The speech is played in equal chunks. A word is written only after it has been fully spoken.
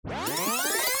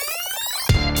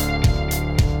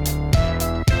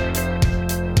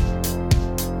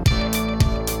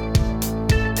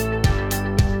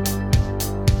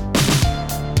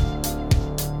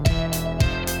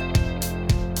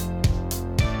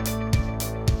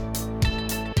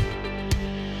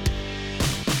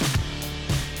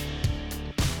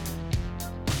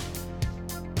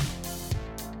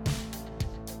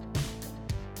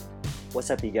What's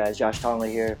up, you guys? Josh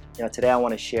Tongler here. Today I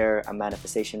want to share a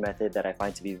manifestation method that I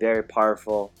find to be very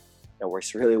powerful, that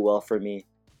works really well for me,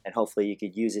 and hopefully you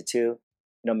could use it too.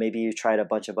 Maybe you tried a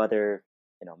bunch of other,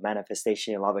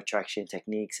 manifestation, law of attraction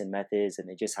techniques and methods, and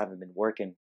they just haven't been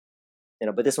working.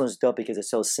 But this one's dope because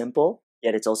it's so simple,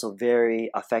 yet it's also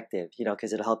very effective.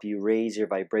 Because it'll help you raise your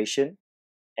vibration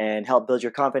and help build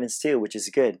your confidence too, which is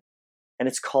good. And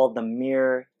it's called the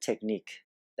mirror technique.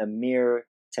 The mirror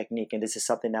technique. And this is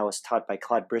something that was taught by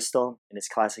Claude Bristol in his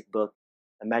classic book,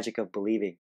 The Magic of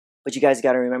Believing. But you guys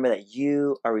got to remember that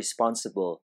you are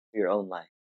responsible for your own life,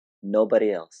 nobody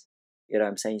else. You know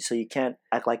what I'm saying? So you can't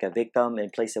act like a victim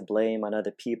and place the blame on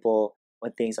other people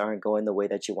when things aren't going the way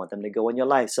that you want them to go in your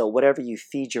life. So whatever you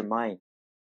feed your mind,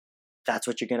 that's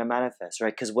what you're going to manifest,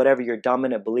 right? Because whatever your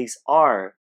dominant beliefs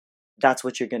are, that's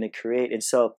what you're going to create. And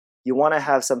so you want to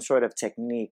have some sort of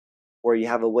technique where you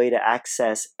have a way to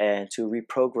access and to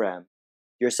reprogram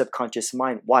your subconscious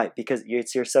mind. Why? Because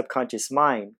it's your subconscious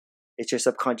mind, it's your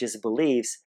subconscious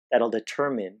beliefs that'll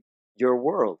determine your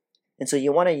world. And so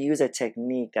you want to use a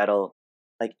technique that'll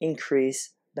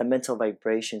increase the mental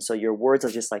vibration, so your words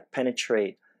will just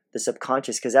penetrate the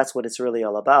subconscious, because that's what it's really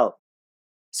all about.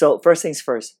 So first things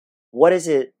first, what is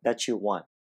it that you want?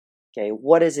 Okay,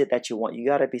 what is it that you want? You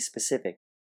got to be specific.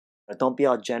 Don't be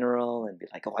all general and be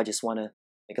like, oh, I just want to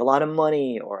make a lot of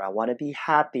money, or I want to be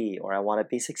happy, or I want to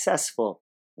be successful.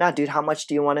 Nah, dude, how much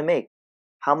do you want to make?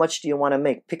 How much do you want to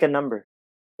make? Pick a number,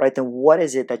 right? Then what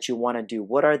is it that you want to do?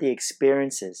 What are the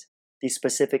experiences, these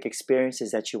specific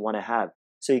experiences that you want to have?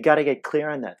 So you got to get clear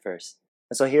on that first.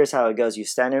 And so here's how it goes. You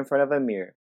stand in front of a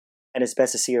mirror, and it's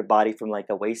best to see your body from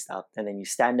the waist up. And then you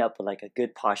stand up with a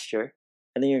good posture.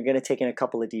 And then you're going to take in a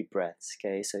couple of deep breaths,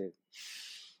 okay? So,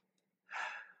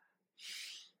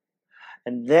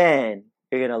 and then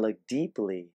you're going to look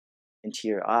deeply into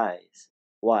your eyes.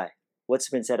 Why? What's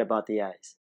been said about the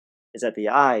eyes? Is that the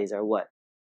eyes are what?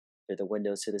 They're the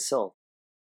windows to the soul.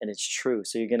 And it's true.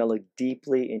 So you're going to look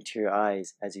deeply into your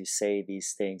eyes as you say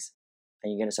these things.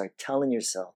 And you're going to start telling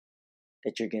yourself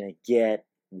that you're going to get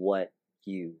what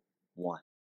you want.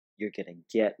 You're going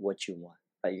to get what you want.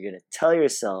 Right? You're going to tell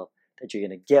yourself that you're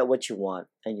going to get what you want.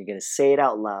 And you're going to say it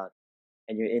out loud.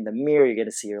 And you're in the mirror. You're going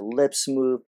to see your lips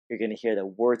move. You're going to hear the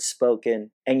words spoken.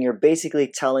 And you're basically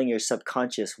telling your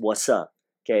subconscious what's up.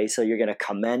 Okay, so you're going to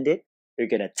command it. You're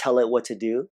going to tell it what to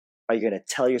do. Or you're going to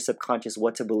tell your subconscious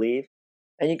what to believe.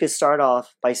 And you could start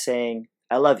off by saying,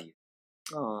 I love you.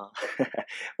 Aww.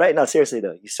 Right? No, seriously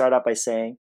though. You start out by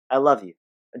saying, I love you.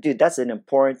 Dude, that's an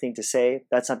important thing to say.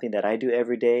 That's something that I do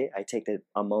every day. I take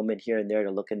a moment here and there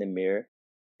to look in the mirror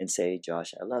and say,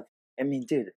 Josh, I love you. I mean,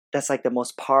 dude, that's the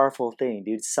most powerful thing,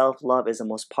 dude. Self-love is the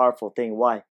most powerful thing.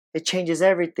 Why? It changes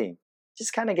everything.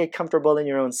 Just kind of get comfortable in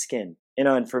your own skin.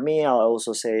 And for me, I'll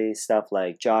also say stuff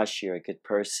like, Josh, you're a good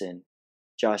person.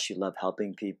 Josh, you love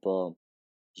helping people.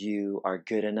 You are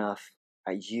good enough.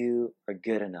 You are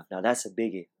good enough. Now, that's a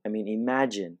biggie. I mean,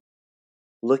 imagine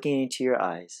looking into your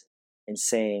eyes and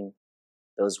saying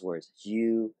those words,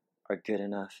 you are good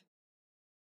enough.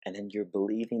 And then you're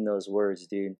believing those words,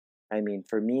 dude. I mean,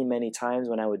 for me, many times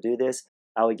when I would do this,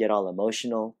 I would get all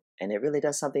emotional. And it really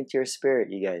does something to your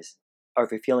spirit, you guys. Or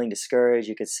if you're feeling discouraged,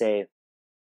 you could say,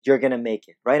 you're going to make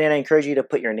it, right? And I encourage you to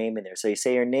put your name in there. So you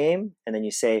say your name, and then you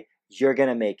say, you're going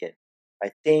to make it,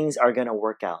 right? Things are going to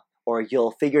work out, or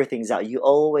you'll figure things out. You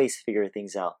always figure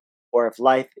things out. Or if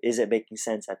life isn't making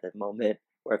sense at the moment,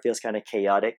 or it feels kind of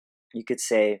chaotic, you could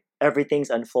say, everything's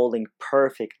unfolding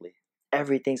perfectly.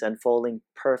 Everything's unfolding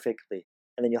perfectly.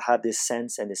 And then you'll have this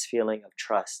sense and this feeling of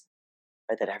trust,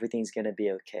 right? That everything's going to be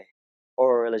okay.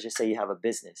 Or let's just say you have a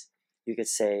business. You could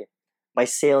say, my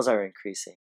sales are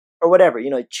increasing. Or whatever,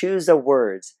 choose the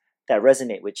words that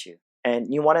resonate with you. And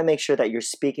you want to make sure that you're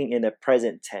speaking in the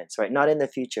present tense, right? Not in the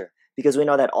future. Because we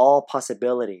know that all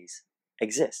possibilities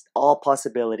exist. All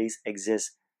possibilities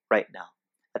exist right now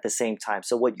at the same time.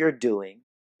 So what you're doing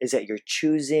is that you're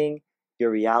choosing your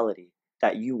reality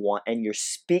that you want, and you're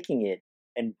speaking it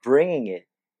and bringing it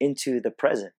into the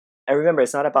present. And remember,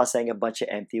 it's not about saying a bunch of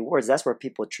empty words. That's where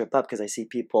people trip up, because I see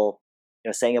people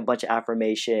saying a bunch of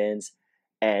affirmations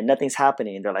and nothing's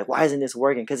happening. And they're like, why isn't this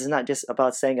working? Because it's not just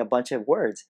about saying a bunch of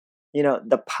words.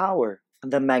 The power,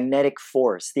 the magnetic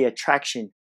force, the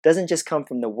attraction doesn't just come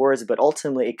from the words, but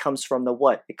ultimately it comes from the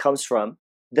what? It comes from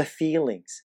the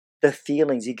feelings. The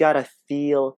feelings. You got to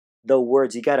feel the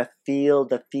words. You got to feel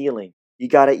the feeling. You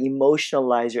got to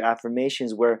emotionalize your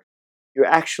affirmations where you're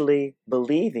actually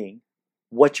believing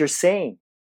what you're saying.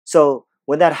 So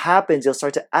when that happens, you'll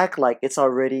start to act like it's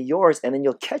already yours, and then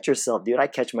you'll catch yourself, dude. I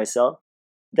catch myself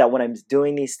that when I'm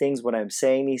doing these things, when I'm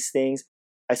saying these things,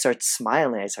 I start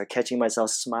smiling. I start catching myself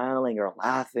smiling or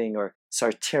laughing or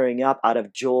start tearing up out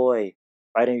of joy,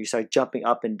 right? And you start jumping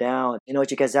up and down. You know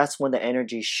what, you guys? That's when the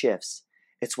energy shifts.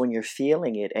 It's when you're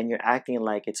feeling it and you're acting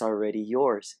like it's already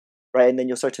yours, right? And then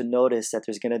you'll start to notice that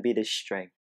there's going to be this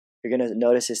strength. You're going to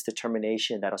notice this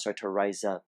determination that'll start to rise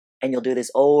up. And you'll do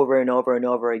this over and over and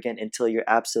over again until you're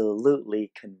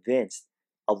absolutely convinced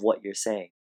of what you're saying,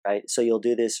 right? So you'll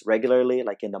do this regularly,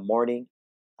 like in the morning.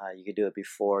 You could do it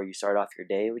before you start off your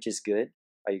day, which is good.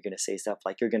 You're going to say stuff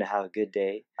like you're going to have a good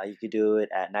day. You could do it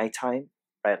at nighttime,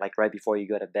 right? Like right before you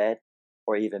go to bed,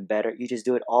 or even better, you just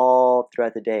do it all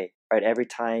throughout the day, right? Every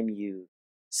time you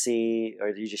see, or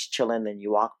you're just chilling, then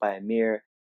you walk by a mirror,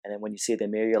 and then when you see the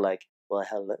mirror, you're like, well,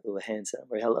 hello, handsome,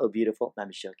 or hello, beautiful. No, I'm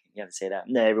just joking. You have to say that.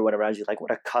 No, everyone around you like, what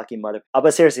a cocky mother.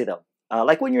 But seriously though,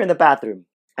 like when you're in the bathroom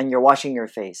and you're washing your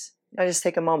face, just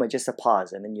take a moment just to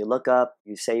pause, and then you look up,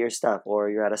 you say your stuff, or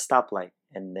you're at a stoplight,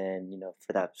 and then,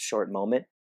 for that short moment,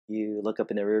 you look up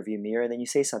in the rearview mirror, and then you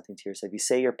say something to yourself. You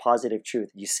say your positive truth.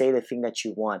 You say the thing that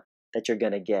you want, that you're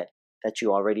going to get, that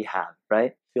you already have,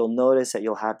 right? You'll notice that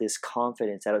you'll have this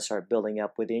confidence that'll start building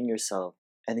up within yourself,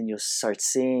 and then you'll start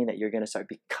seeing that you're going to start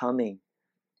becoming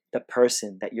the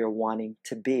person that you're wanting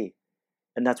to be.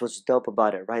 And that's what's dope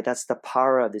about it, right? That's the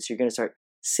power of this. You're going to start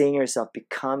seeing yourself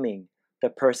becoming the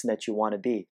person that you want to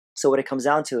be. So what it comes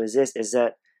down to is this, is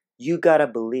that you got to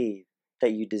believe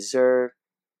that you deserve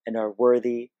and are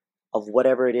worthy of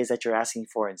whatever it is that you're asking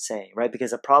for and saying, right? Because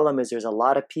the problem is there's a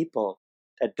lot of people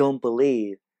that don't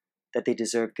believe that they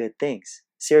deserve good things.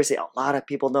 Seriously, a lot of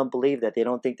people don't believe that. They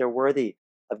don't think they're worthy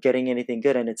of getting anything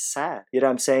good, and it's sad. You know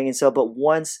what I'm saying? And so, but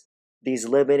once these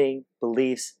limiting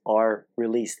beliefs are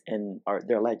released and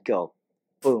they're let go,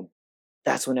 boom,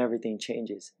 that's when everything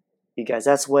changes. You guys,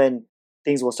 that's when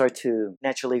things will start to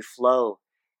naturally flow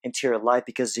into your life,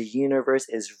 because the universe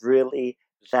is really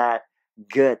that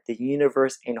good. The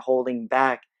universe ain't holding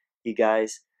back, you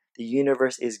guys. The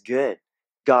universe is good.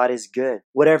 God is good.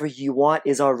 Whatever you want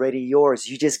is already yours.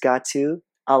 You just got to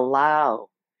allow.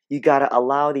 You got to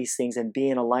allow these things and be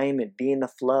in alignment, be in the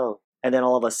flow. And then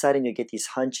all of a sudden you get these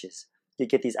hunches. You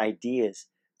get these ideas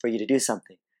for you to do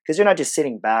something. Because you're not just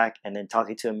sitting back and then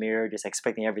talking to a mirror, just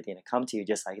expecting everything to come to you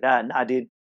just like that. Nah, dude.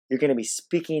 You're going to be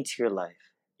speaking to your life.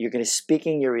 You're going to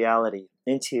speaking your reality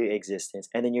into existence.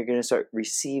 And then you're going to start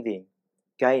receiving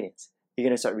guidance. You're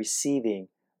going to start receiving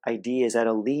ideas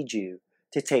that'll lead you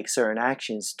to take certain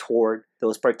actions toward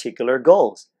those particular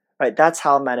goals, right? That's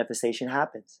how manifestation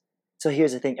happens. So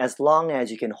here's the thing. As long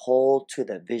as you can hold to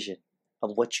the vision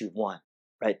of what you want,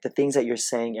 right? The things that you're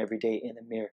saying every day in the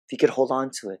mirror, if you could hold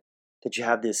on to it, that you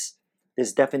have this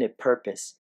definite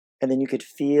purpose, and then you could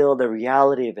feel the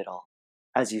reality of it all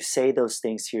as you say those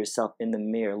things to yourself in the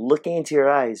mirror, looking into your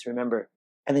eyes, remember,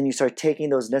 and then you start taking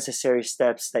those necessary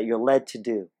steps that you're led to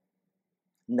do.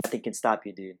 Nothing can stop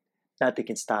you, dude. Nothing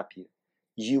can stop you.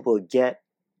 You will get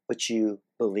what you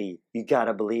believe. You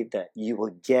gotta believe that. You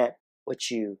will get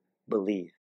what you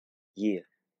believe. Yeah.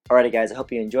 Alrighty guys, I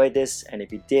hope you enjoyed this, and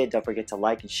if you did, don't forget to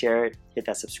like and share it. Hit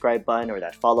that subscribe button or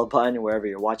that follow button wherever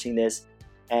you're watching this.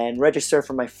 And register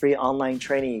for my free online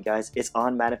training, you guys. It's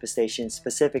on manifestation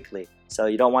specifically. So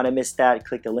you don't want to miss that.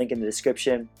 Click the link in the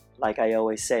description. Like I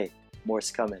always say,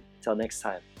 more's coming. Till next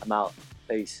time, I'm out.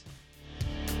 Peace.